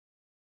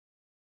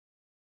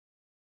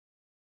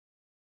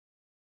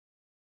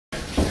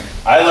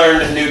I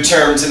learned a new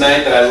term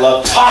tonight that I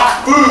love,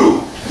 talk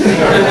boo!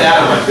 I wrote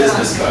that on my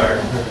business card.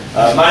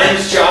 My name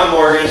is John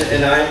Morgan,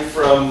 and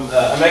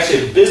I'm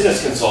actually a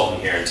business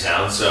consultant here in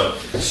town, so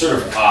sort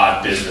of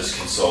odd business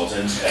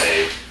consultant at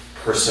a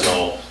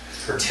personal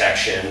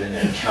protection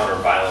and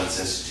counter-violence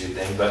institute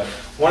thing. But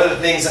one of the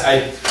things I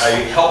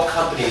help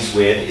companies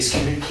with is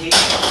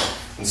communication.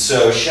 And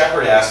so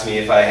Shepard asked me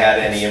if I had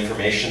any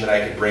information that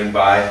I could bring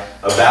by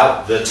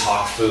about the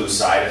talk foo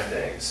side of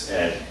things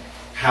and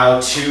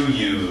how to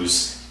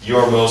use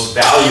your most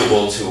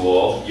valuable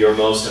tool, your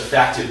most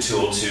effective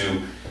tool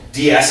to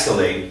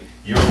de-escalate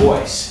your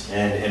voice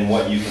and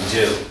what you can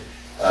do.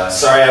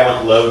 Sorry I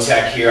went low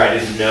tech here. I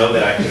didn't know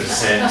that I could have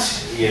sent,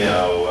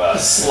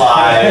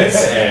 slides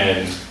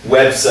and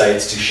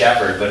websites to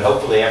Shepard, but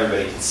hopefully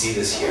everybody can see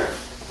this here.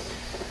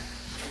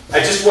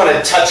 I just want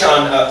to touch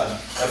on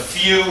a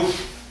few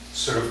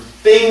sort of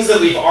things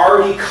that we've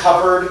already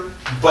covered,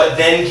 but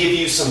then give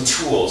you some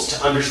tools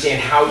to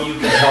understand how you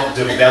can help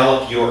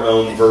develop your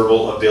own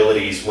verbal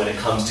abilities when it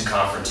comes to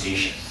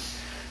confrontation.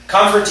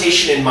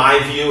 Confrontation, in my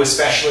view,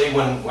 especially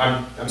when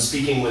I'm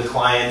speaking with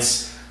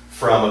clients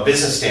from a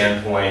business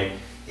standpoint,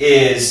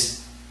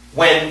 is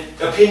when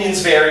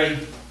opinions vary,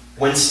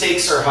 when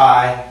stakes are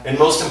high, and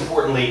most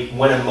importantly,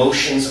 when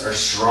emotions are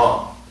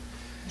strong.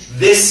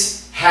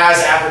 This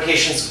has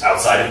applications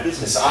outside of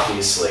business,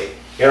 obviously,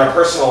 in our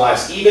personal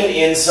lives, even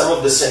in some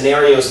of the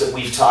scenarios that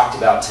we've talked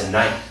about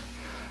tonight.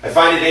 I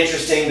find it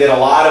interesting that a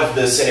lot of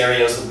the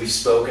scenarios that we've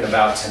spoken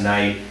about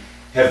tonight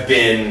have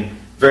been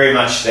very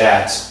much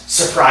that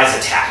surprise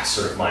attack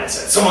sort of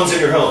mindset. Someone's in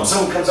your home,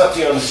 someone comes up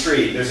to you on the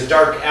street, there's a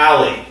dark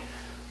alley.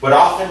 But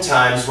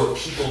oftentimes what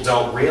people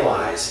don't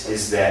realize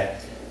is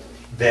that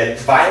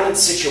violent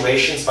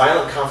situations,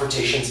 violent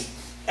confrontations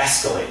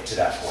escalate to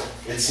that point.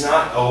 It's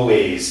not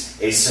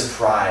always a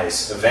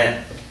surprise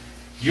event.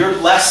 You're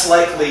less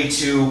likely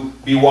to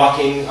be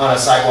walking on a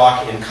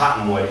sidewalk in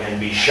Cottonwood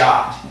and be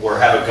shot or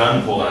have a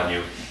gun pulled on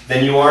you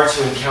than you are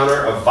to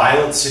encounter a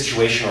violent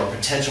situation or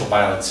potential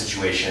violent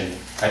situation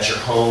at your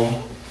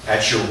home,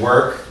 at your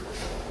work,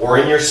 or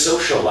in your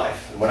social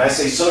life. And when I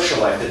say social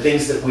life, the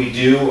things that we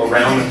do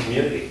around the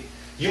community.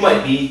 You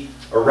might be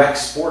a rec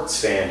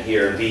sports fan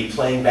here and be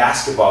playing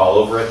basketball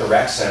over at the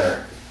rec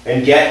center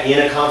and get in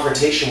a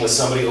confrontation with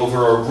somebody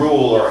over a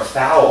rule or a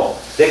foul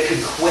that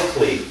could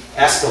quickly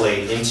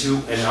escalate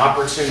into an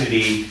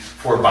opportunity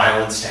for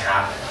violence to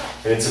happen.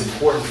 And it's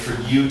important for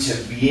you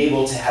to be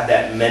able to have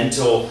that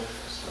mental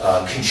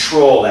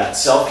control, that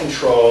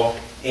self-control,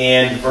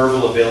 and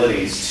verbal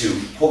abilities to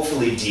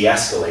hopefully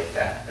de-escalate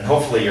that. And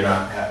hopefully you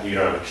don't have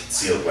a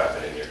concealed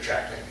weapon in your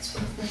track pants.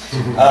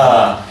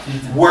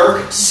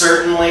 Work,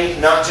 certainly,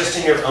 not just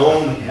in your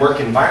own work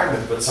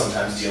environment, but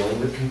sometimes dealing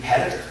with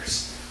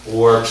competitors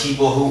or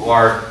people who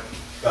are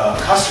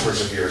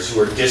customers of yours who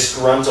are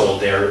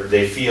disgruntled.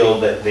 They feel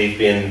that they've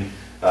been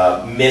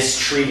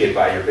mistreated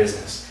by your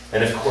business.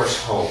 And of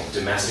course, home,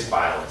 domestic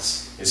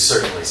violence is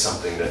certainly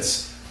something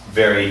that's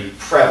very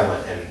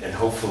prevalent and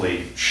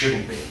hopefully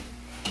shouldn't be.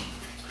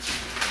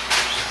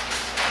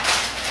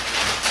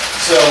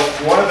 So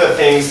one of the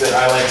things that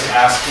I like to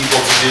ask people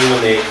to do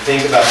when they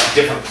think about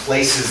the different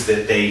places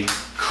that they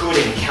could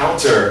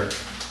encounter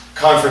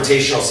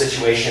confrontational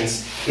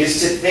situations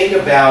is to think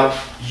about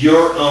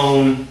your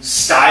own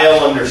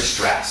style under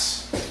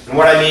stress. And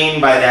what I mean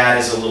by that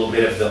is a little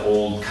bit of the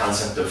old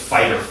concept of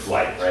fight or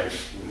flight, right?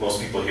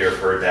 Most people here have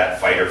heard that,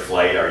 fight or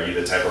flight. Are you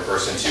the type of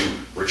person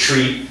to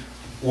retreat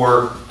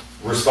or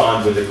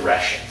respond with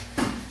aggression?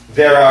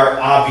 There are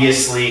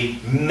obviously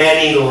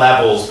many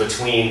levels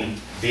between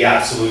the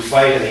absolute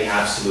fight and the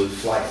absolute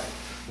flight.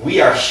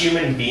 We are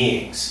human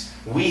beings.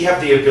 We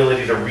have the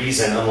ability to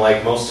reason,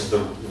 unlike most of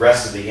the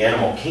rest of the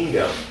animal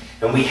kingdom,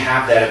 and we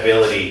have that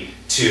ability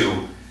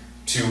to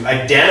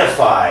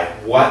identify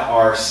what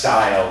our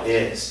style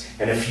is.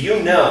 And if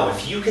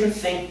you can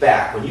think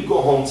back, when you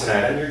go home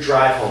tonight, on your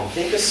drive home,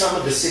 think of some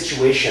of the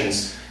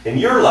situations in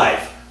your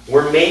life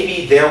where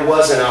maybe there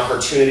was an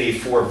opportunity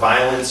for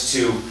violence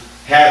to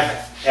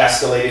have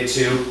escalated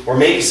to, or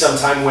maybe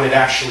sometime when it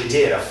actually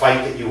did, a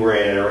fight that you were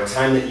in, or a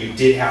time that you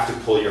did have to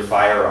pull your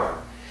firearm.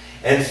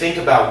 And think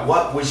about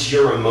what was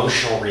your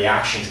emotional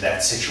reaction to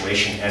that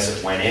situation as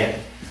it went in.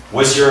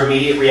 Was your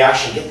immediate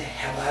reaction, get the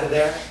hell out of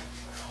there?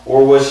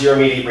 Or was your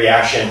immediate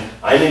reaction,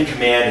 I'm in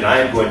command and I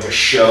am going to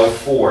show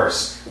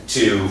force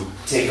to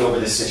take over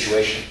this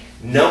situation?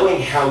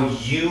 Knowing how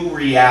you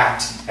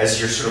react as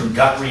your sort of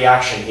gut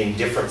reaction in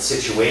different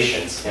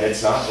situations, and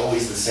it's not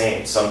always the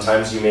same.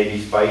 Sometimes you may be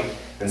fight,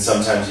 and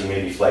sometimes you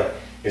may be flight,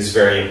 is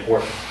very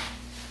important.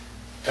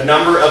 A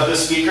number of the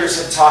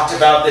speakers have talked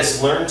about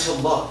this. Learn to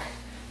look.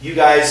 You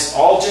guys,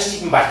 all just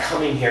even by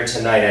coming here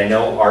tonight, I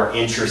know are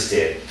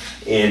interested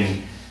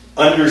in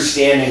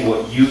understanding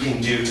what you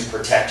can do to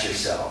protect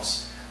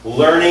yourselves.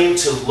 Learning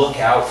to look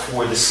out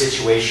for the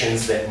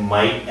situations that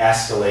might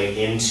escalate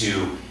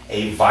into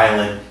a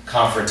violent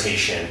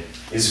confrontation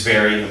is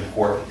very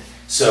important.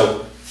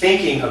 So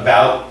thinking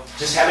about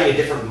just having a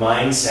different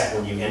mindset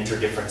when you enter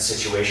different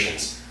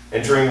situations.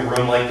 entering a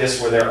room like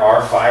this where there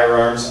are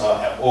firearms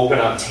open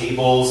on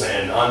tables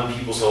and on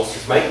people's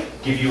holsters might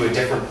give you a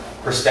different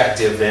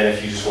perspective than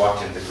if you just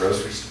walked into the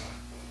grocery store.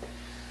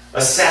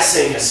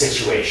 Assessing a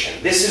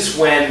situation. This is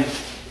when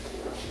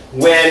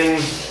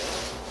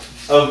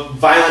a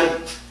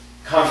violent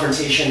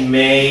confrontation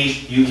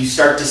you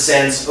start to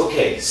sense,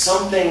 okay,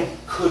 something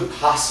could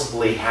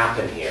possibly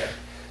happen here.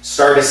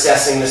 Start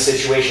assessing the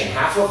situation.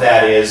 Half of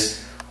that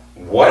is,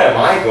 what am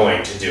I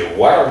going to do?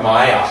 What are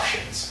my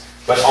options?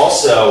 But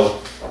also,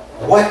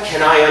 what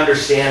can I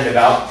understand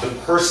about the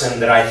person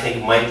that I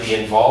think might be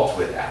involved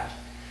with that?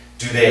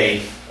 Do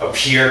they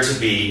appear to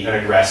be an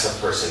aggressive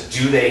person?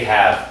 Do they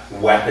have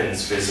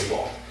weapons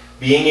visible?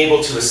 Being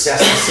able to assess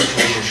the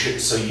situation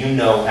so you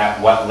know at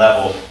what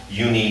level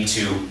you need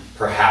to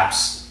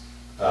perhaps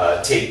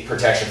take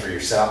protection for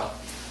yourself.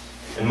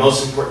 And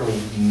most importantly,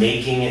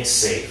 making it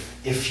safe.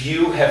 If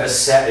you've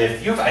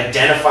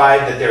identified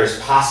that there is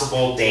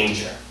possible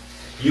danger,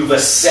 you've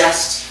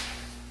assessed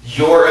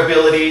your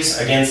abilities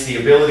against the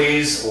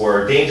abilities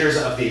or dangers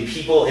of the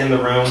people in the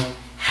room,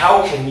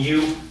 how can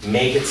you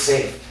make it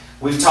safe?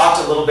 We've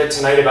talked a little bit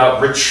tonight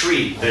about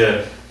retreat,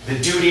 the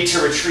duty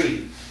to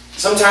retreat.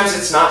 Sometimes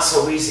it's not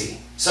so easy.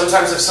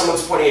 Sometimes if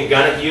someone's pointing a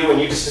gun at you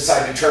and you just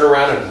decide to turn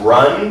around and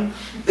run,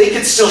 they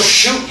could still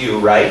shoot you,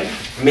 right?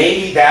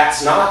 Maybe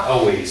that's not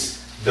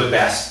always the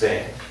best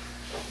thing.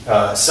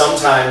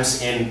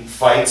 Sometimes in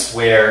fights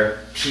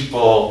where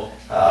people,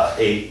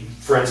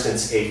 for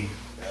instance, a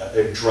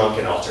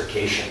drunken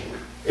altercation,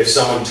 if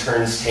someone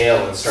turns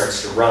tail and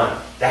starts to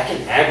run, that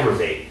can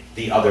aggravate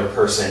the other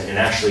person and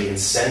actually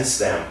incense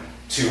them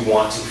to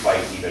want to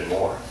fight even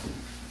more.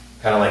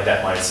 Kind of like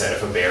that mindset,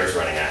 if a bear's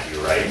running at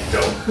you, right?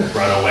 Don't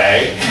run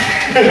away.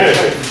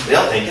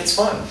 They'll think it's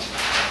fun.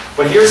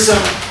 But here's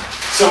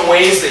some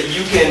ways that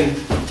you can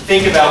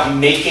think about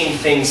making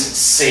things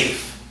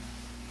safe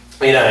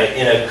in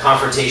a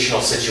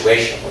confrontational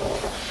situation.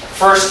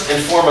 First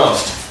and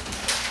foremost,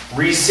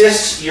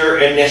 resist your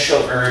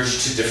initial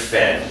urge to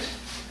defend.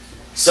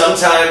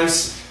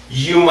 Sometimes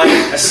you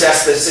might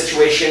assess the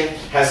situation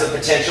has the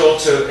potential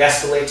to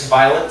escalate to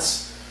violence,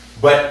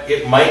 but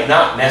it might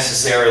not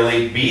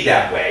necessarily be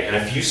that way. And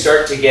if you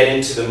start to get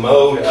into the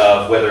mode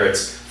of whether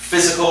it's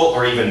physical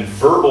or even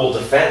verbal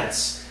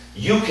defense,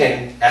 you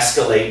can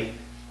escalate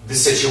the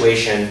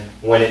situation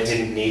when it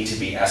didn't need to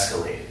be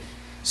escalated.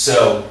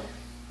 So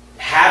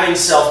having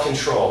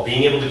self-control,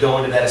 being able to go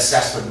into that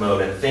assessment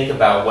mode and think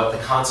about what the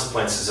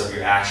consequences of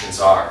your actions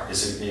are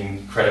is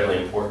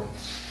incredibly important.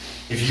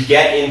 If you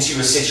get into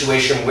a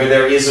situation where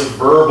there is a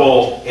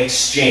verbal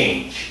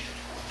exchange,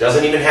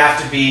 doesn't even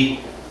have to be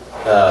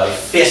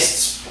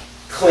fists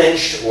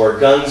clenched or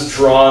guns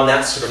drawn,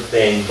 that sort of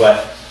thing,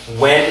 but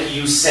when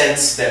you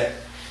sense that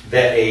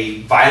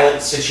a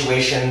violent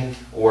situation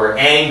or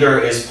anger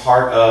is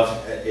part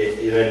of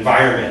an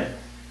environment,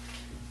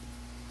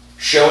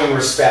 showing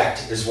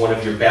respect is one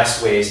of your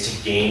best ways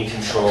to gain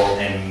control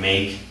and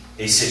make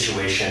a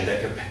situation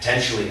that could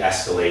potentially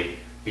escalate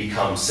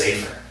become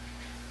safer.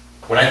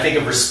 When I think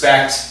of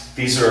respect,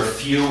 these are a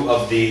few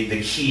of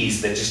the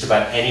keys that just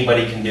about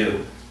anybody can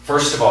do.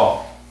 First of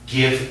all,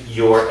 give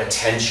your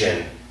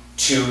attention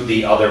to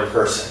the other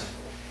person.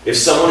 If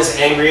someone is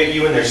angry at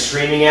you and they're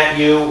screaming at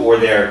you or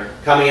they're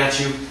coming at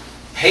you,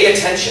 pay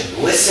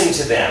attention, listen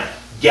to them.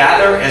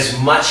 Gather as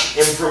much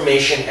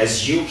information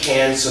as you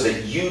can so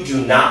that you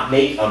do not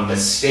make a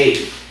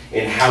mistake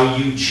in how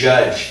you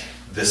judge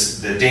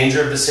the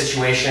danger of the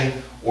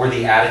situation or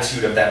the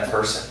attitude of that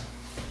person.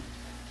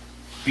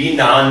 Be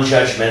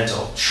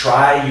non-judgmental.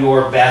 Try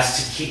your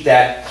best to keep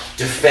that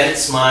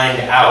defense mind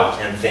out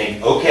and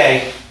think,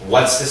 okay,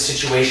 what's the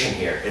situation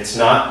here? It's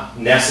not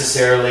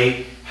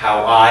necessarily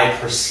how I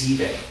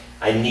perceive it.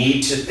 I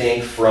need to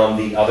think from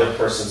the other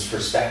person's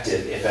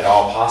perspective, if at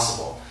all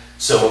possible.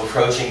 So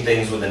approaching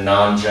things with a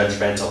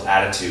non-judgmental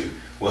attitude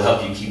will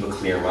help you keep a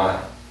clear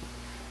mind.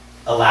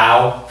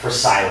 Allow for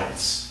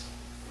silence.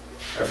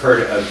 I've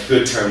heard a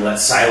good term, let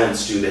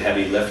silence do the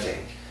heavy lifting.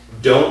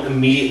 Don't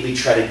immediately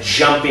try to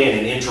jump in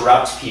and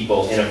interrupt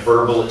people in a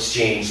verbal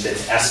exchange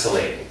that's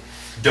escalating.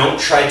 Don't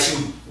try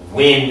to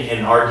win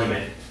an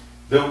argument.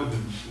 The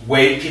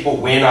way people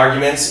win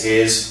arguments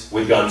is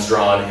with guns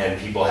drawn and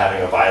people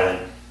having a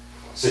violent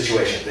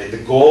situation. The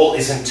goal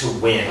isn't to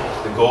win.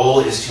 The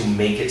goal is to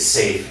make it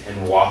safe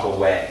and walk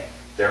away.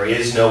 There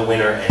is no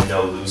winner and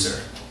no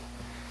loser.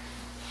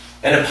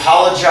 And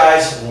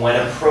apologize when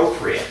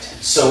appropriate.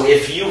 So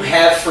if you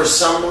have, for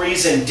some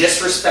reason,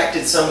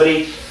 disrespected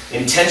somebody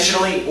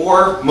intentionally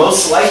or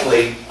most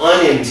likely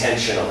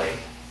unintentionally,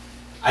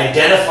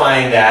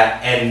 identifying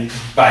that and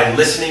by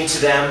listening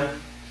to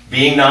them,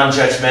 being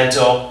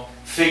non-judgmental,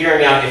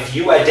 figuring out if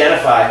you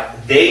identify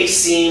they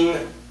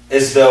seem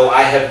as though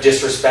I have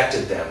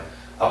disrespected them,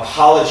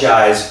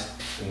 apologize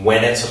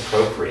when it's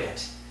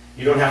appropriate.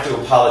 You don't have to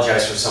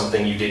apologize for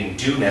something you didn't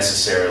do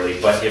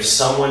necessarily, but if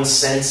someone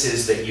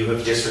senses that you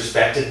have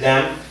disrespected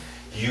them,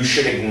 you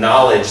should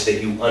acknowledge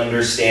that you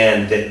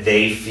understand that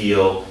they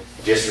feel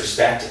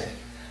disrespected.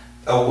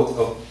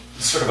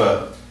 Sort of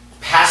a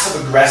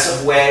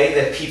passive-aggressive way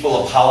that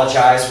people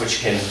apologize, which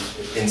can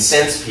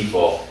incense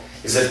people,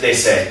 is that they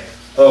say,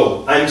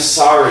 "Oh, I'm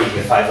sorry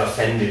if I've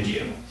offended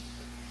you."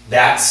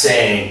 That's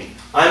saying,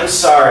 "I'm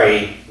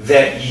sorry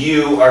that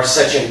you are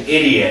such an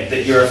idiot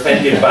that you're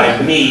offended by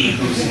me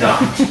who's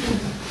not."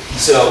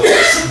 So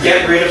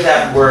get rid of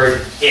that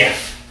word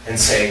 "if" and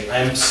say,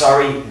 "I'm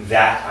sorry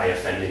that I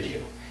offended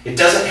you." It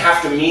doesn't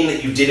have to mean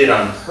that you did it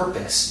on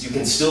purpose. You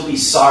can still be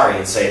sorry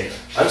and say,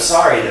 "I'm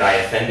sorry that I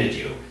offended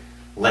you.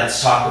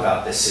 Let's talk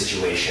about this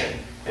situation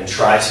and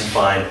try to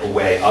find a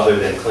way other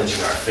than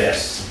clenching our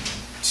fists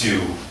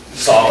to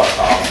solve our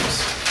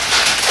problems."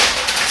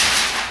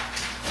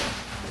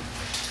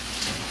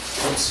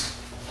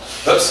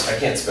 Oops, I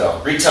can't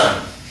spell.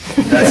 Reton.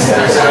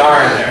 There's an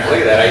R in there. Look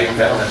at that, I even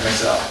found that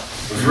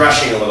myself. I was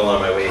rushing a little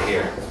on my way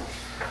here.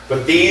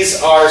 But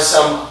these are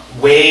some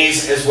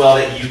ways as well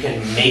that you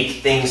can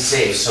make things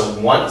safe. So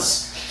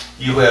once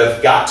you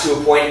have got to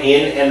a point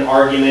in an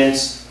argument,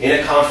 in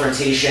a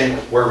confrontation,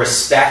 where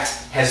respect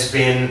has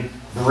been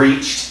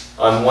breached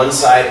on one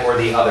side or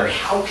the other,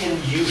 how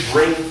can you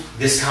bring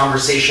this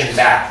conversation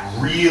back,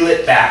 reel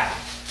it back?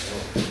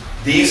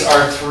 These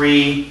are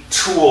 3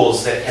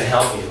 tools that can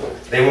help you.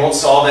 They won't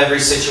solve every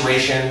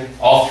situation.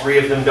 All 3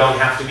 of them don't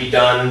have to be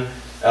done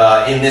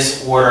in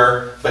this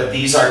order, but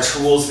these are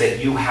tools that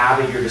you have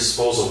at your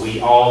disposal.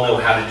 We all know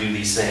how to do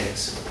these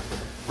things.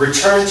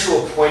 Return to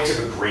a point of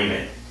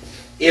agreement.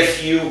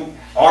 If you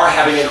are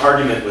having an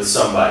argument with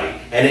somebody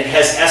and it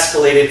has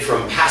escalated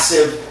from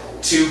passive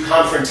to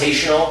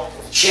confrontational,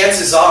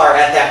 chances are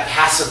at that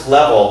passive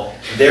level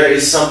there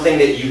is something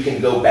that you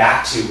can go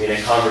back to in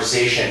a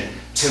conversation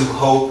to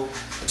hope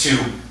to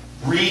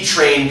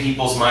retrain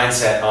people's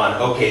mindset on,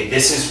 okay,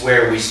 this is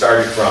where we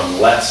started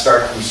from. Let's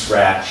start from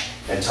scratch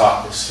and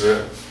talk this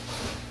through.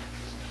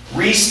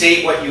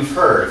 Restate what you've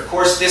heard. Of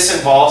course, this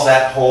involves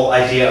that whole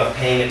idea of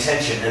paying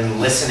attention and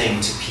listening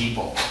to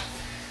people.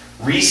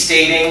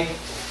 Restating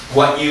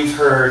what you've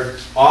heard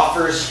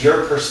offers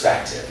your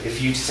perspective.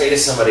 If you say to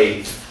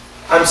somebody,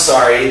 "I'm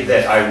sorry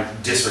that I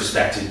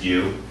disrespected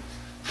you.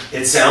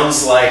 It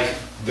sounds like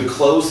the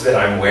clothes that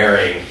I'm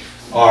wearing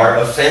are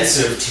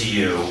offensive to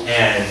you,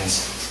 and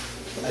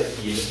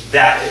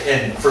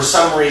for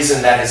some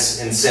reason that has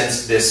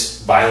incensed this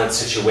violent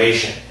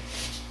situation."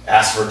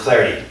 Ask for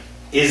clarity.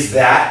 Is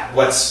that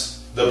what's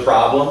the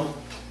problem?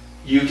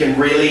 You can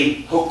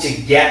really hope to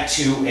get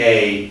to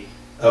a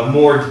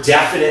more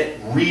definite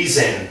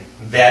reason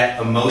that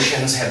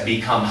emotions have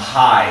become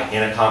high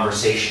in a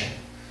conversation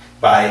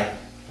by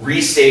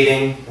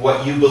restating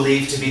what you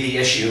believe to be the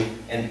issue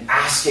and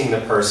asking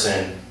the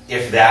person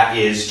if that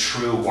is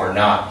true or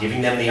not,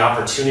 giving them the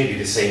opportunity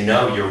to say,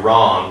 "No, you're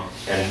wrong,"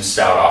 and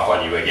spout off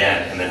on you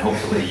again, and then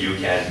hopefully you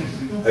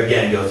can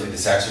again go through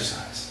this exercise.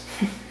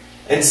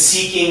 And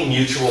seeking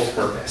mutual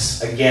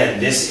purpose. Again,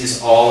 this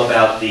is all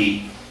about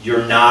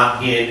you're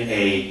not in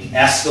a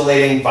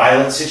escalating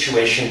violent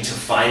situation to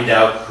find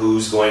out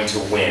who's going to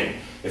win.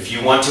 If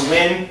you want to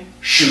win,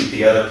 shoot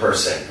the other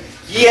person.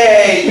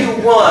 Yay, you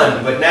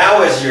won! But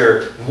now as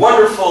your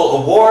wonderful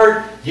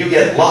award, you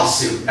get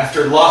lawsuit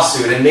after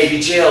lawsuit and maybe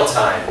jail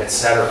time,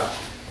 etc.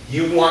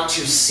 You want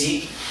to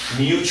seek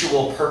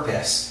mutual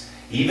purpose,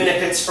 even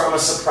if it's from a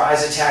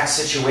surprise attack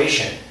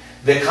situation.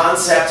 The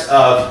concept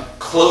of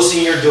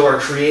closing your door,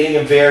 creating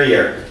a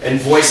barrier,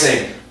 and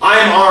voicing,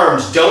 "I'm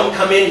armed, don't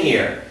come in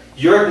here."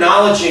 You're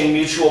acknowledging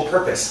mutual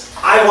purpose.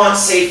 I want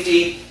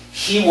safety,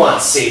 he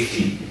wants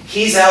safety.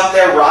 He's out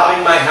there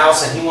robbing my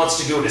house and he wants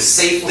to do it as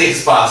safely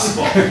as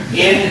possible.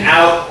 In,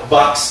 out,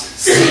 bucks,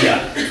 see ya.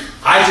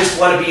 I just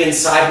want to be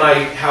inside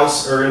my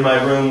house or in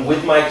my room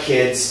with my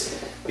kids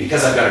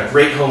because I've got a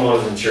great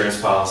homeowners insurance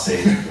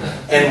policy.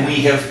 And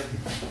we have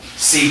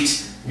sought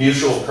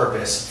mutual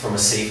purpose from a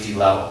safety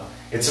level.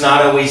 It's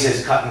not always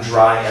as cut and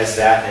dry as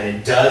that, and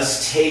it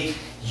does take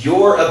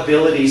your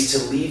abilities to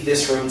leave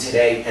this room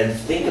today and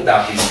think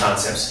about these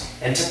concepts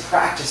and to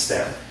practice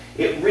them.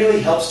 It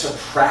really helps to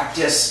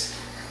practice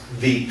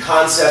the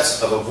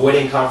concepts of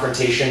avoiding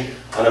confrontation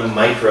on a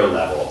micro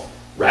level,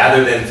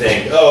 rather than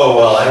think, "Oh,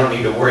 well, I don't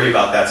need to worry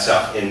about that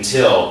stuff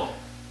until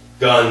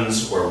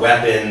guns or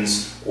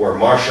weapons or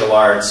martial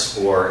arts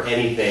or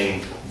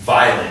anything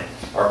violent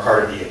are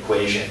part of the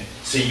equation."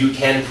 So you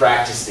can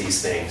practice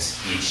these things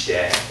each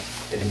day.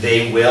 And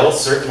they will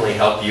certainly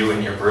help you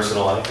in your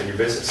personal life and your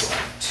business life,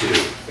 too,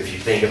 if you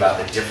think about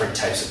the different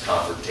types of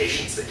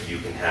confrontations that you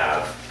can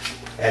have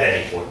at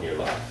any point in your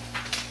life.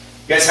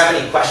 You guys have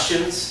any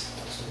questions?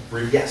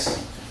 Yes?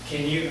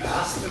 Can you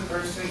ask the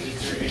person,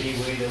 is there any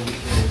way that we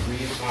can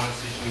agree upon a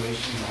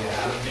situation to get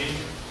out of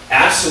danger?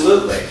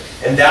 Absolutely.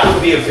 And that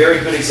would be a very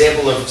good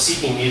example of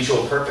seeking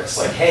mutual purpose.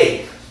 Like,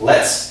 hey,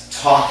 let's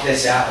talk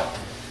this out.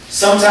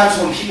 Sometimes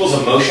when people's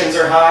emotions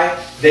are high,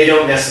 they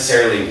don't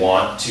necessarily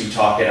want to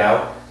talk it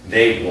out.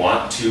 They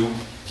want to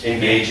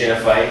engage in a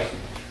fight.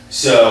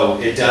 So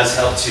it does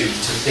help to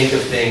think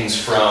of things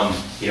from,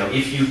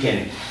 if you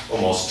can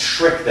almost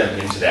trick them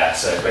into that.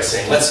 So by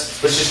saying,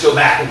 let's just go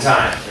back in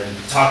time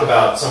and talk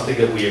about something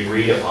that we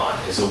agreed upon,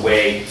 is a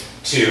way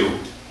to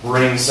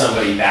bring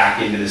somebody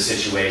back into the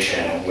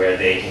situation where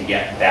they can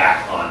get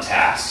back on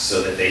task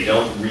so that they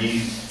don't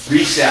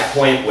reach that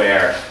point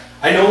where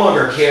I no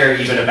longer care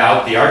even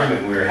about the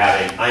argument we were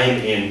having. I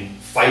am in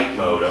fight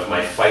mode of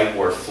my fight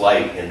or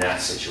flight in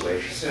that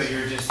situation. So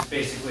you're just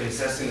basically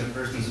assessing the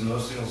person's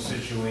emotional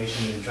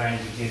situation and trying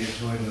to cater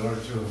to it in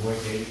order to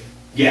avoid dating?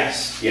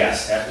 Yes,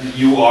 yes.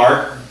 You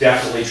are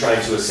definitely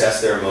trying to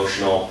assess their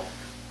emotional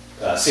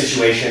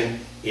situation.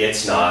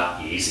 It's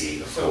not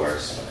easy, of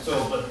course.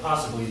 So, but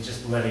possibly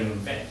just letting them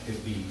vent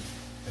could be...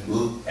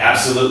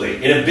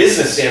 Absolutely. In a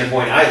business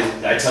standpoint,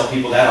 I tell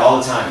people that all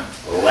the time.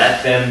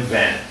 Let them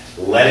vent.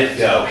 Let it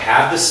go.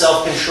 Have the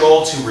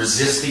self-control to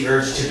resist the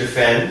urge to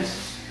defend,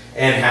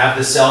 and have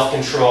the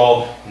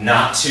self-control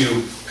not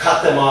to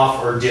cut them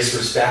off or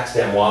disrespect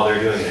them while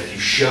they're doing it. If you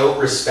show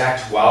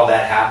respect while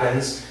that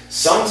happens,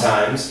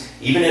 sometimes,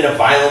 even in a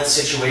violent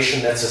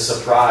situation that's a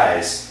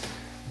surprise,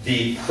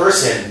 the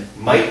person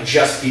might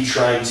just be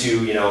trying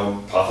to,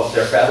 puff up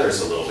their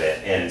feathers a little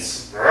bit. And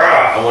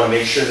I want to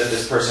make sure that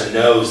this person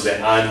knows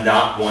that I'm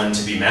not one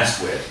to be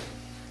messed with.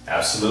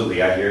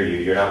 Absolutely, I hear you.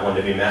 You're not one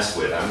to be messed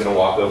with. I'm going to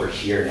walk over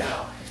here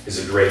now. Is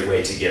a great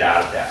way to get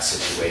out of that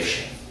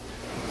situation.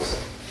 So,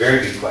 very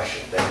good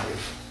question. Thank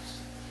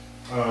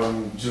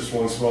you. Just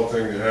one small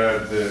thing to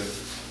add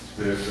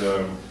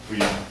that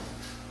we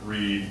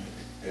read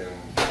in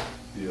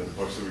the other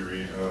books that we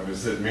read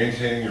is that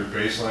maintaining your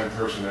baseline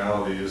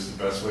personality is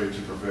the best way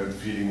to prevent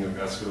feeding them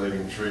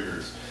escalating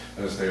triggers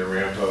as they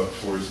ramp up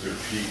towards their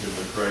peak of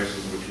the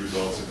crisis, which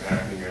results in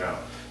acting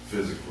out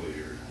physically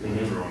or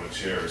throwing a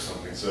chair or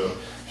something. So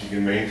if you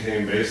can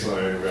maintain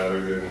baseline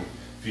rather than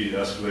feed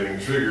escalating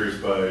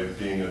triggers by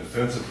being a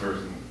defensive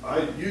person,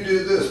 you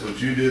did this,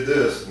 but you did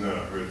this.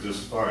 No, or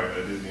just fine. I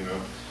did,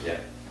 Yeah.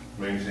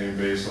 Maintain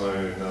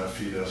baseline and not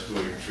feed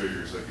escalating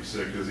triggers, like you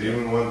said, because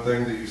even one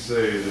thing that you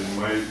say that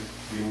might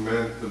be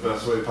meant the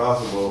best way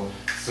possible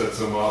sets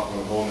them off on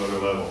a whole nother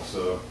level.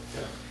 So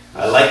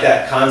I like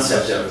that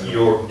concept of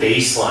your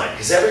baseline,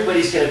 because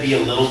everybody's going to be a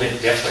little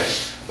bit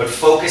different. But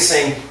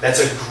focusing, that's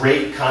a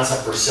great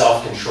concept for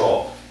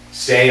self-control.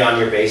 Stay on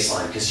your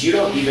baseline, because you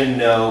don't even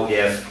know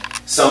if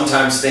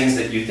sometimes things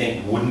that you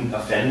think wouldn't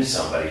offend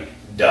somebody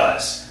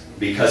does,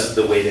 because of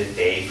the way that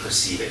they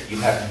perceive it. You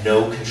have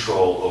no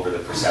control over the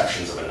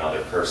perceptions of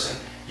another person.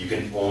 You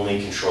can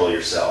only control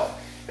yourself.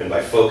 And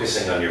by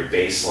focusing on your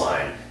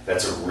baseline,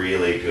 that's a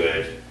really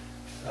good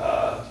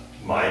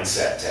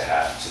mindset to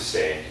have to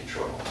stay in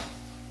control.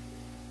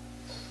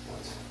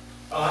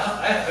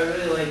 I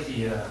really like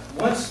the,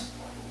 once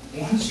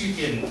you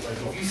can, like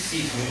if you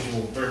seek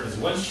mutual purpose,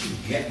 once you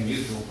get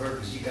mutual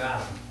purpose, you got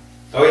them.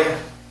 Oh yeah.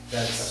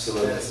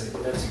 Absolutely. That's a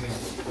good.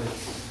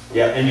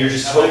 Yeah, and you're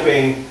just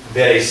hoping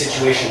that a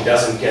situation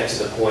doesn't get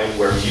to the point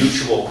where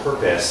mutual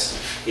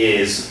purpose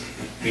is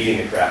beating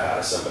the crap out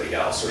of somebody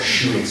else or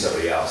shooting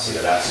somebody else,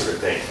 that sort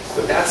of thing.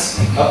 But that's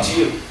up to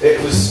you.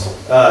 It was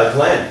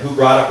Glenn who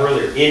brought up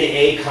earlier, in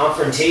a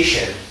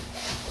confrontation,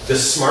 the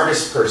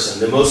smartest person,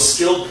 the most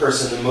skilled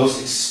person, the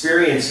most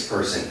experienced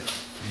person,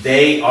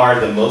 they are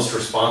the most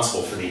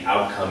responsible for the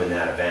outcome in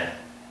that event.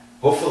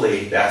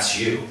 Hopefully that's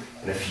you.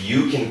 And if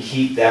you can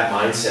keep that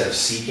mindset of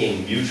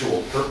seeking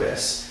mutual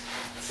purpose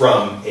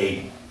from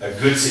a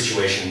good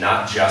situation,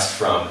 not just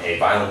from a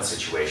violent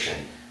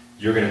situation,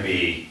 you're going to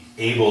be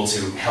able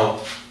to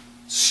help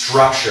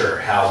structure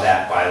how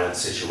that violent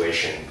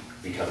situation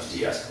becomes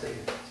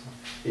de-escalated.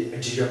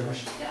 Did you have a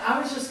question? Yeah,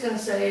 I was just going to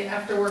say,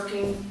 after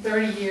working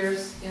 30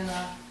 years in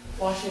a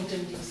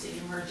Washington, D.C.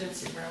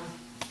 emergency room,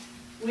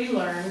 we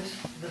learned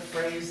the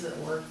phrase that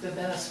worked the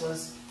best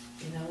was,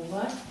 you know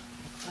what?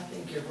 I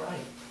think you're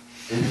right.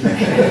 And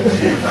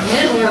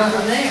then we're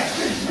from there.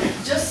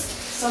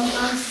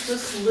 Sometimes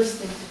just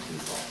listening to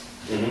people.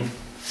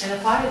 And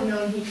if I had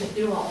known he could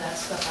do all that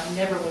stuff, I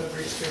never would have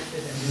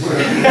restricted him.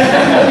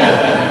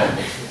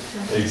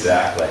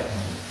 Exactly.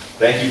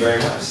 Thank you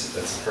very much.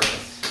 That's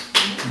perfect.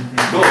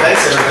 Cool.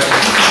 Thanks,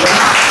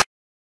 everybody.